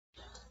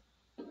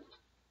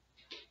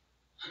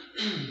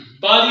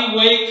body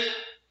weight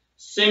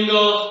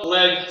single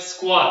leg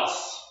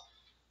squats.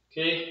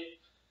 Okay,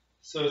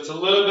 so it's a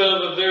little bit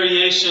of a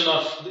variation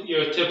of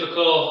your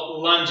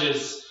typical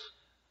lunges.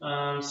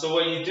 So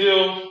what you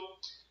do,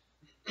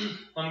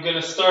 I'm going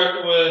to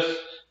start with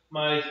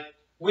my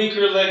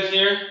weaker leg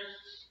here.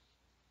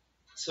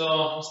 So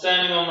I'm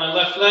standing on my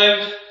left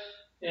leg,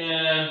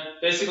 and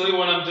basically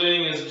what I'm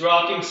doing is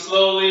dropping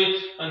slowly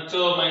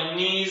until my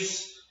knee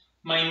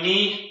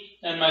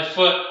and my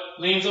foot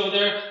leans over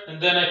there,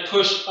 and then I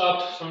push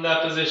up from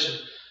that position.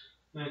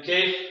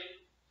 Okay?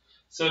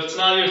 So it's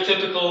not your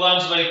typical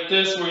lunge like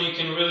this where you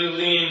can really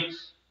lean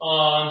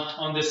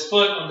on this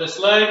foot, on this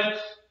leg.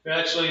 You're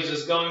actually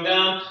just going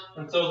down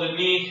until the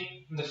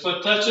knee and the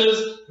foot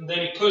touches, and then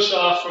you push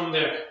off from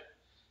there.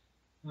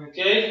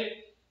 Okay?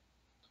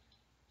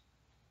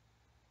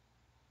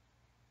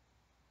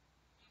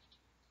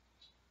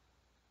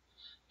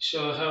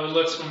 Show how it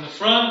looks from the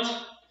front.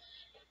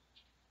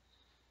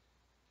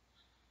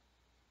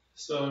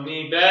 So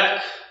knee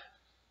back.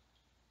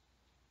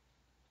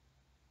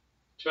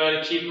 Try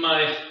to keep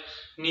my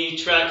knee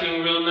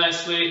tracking real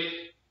nicely.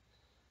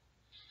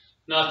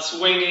 Not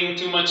swinging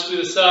too much to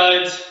the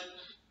sides.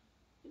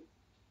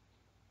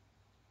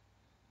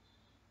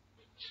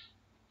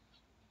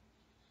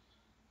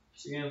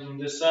 Again from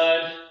this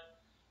side.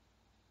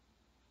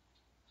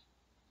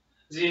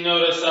 As you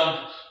notice,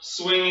 I'm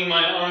swinging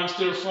my arms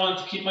to the front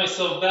to keep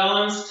myself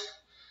balanced.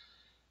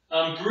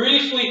 I'm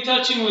briefly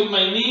touching with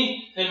my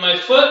knee and my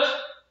foot,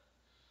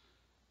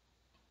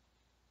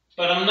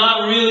 but I'm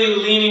not really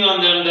leaning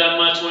on them that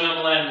much when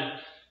I'm landing.